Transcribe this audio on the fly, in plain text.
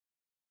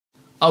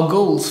Our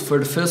goals for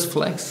the first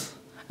flex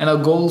and our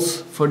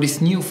goals for this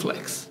new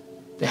flex,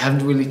 they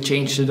haven't really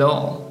changed at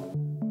all.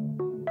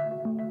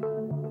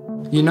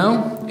 You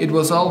know, it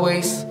was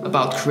always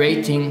about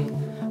creating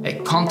a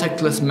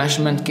contactless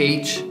measurement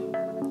gauge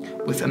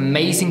with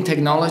amazing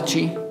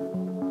technology,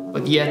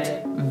 but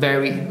yet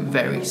very,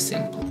 very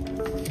simple.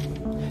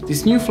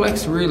 This new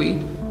flex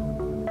really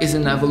is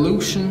an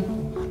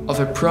evolution of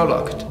a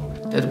product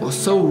that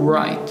was so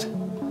right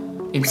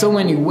in so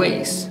many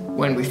ways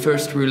when we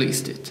first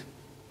released it.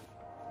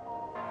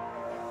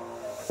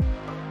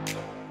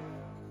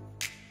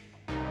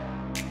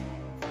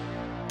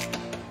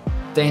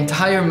 The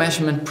entire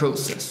measurement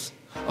process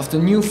of the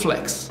new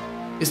flex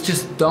is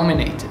just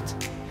dominated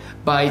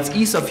by its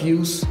ease of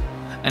use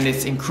and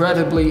its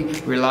incredibly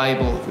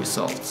reliable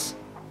results.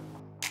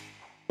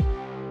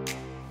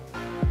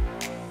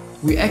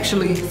 We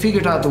actually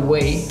figured out a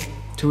way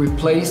to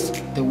replace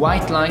the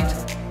white light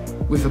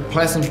with a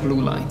pleasant blue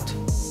light.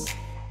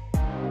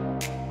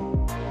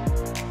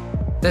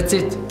 That's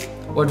it.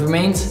 What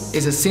remains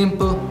is a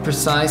simple,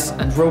 precise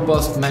and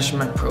robust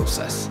measurement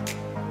process.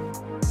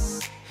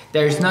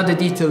 There is not a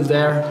detail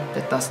there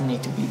that doesn't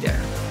need to be there.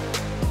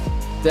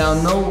 There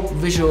are no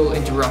visual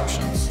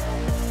interruptions.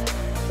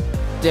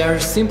 There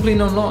is simply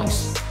no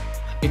noise.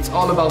 It's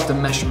all about the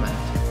measurement.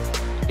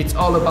 It's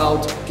all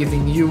about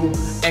giving you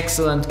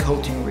excellent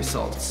coating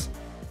results.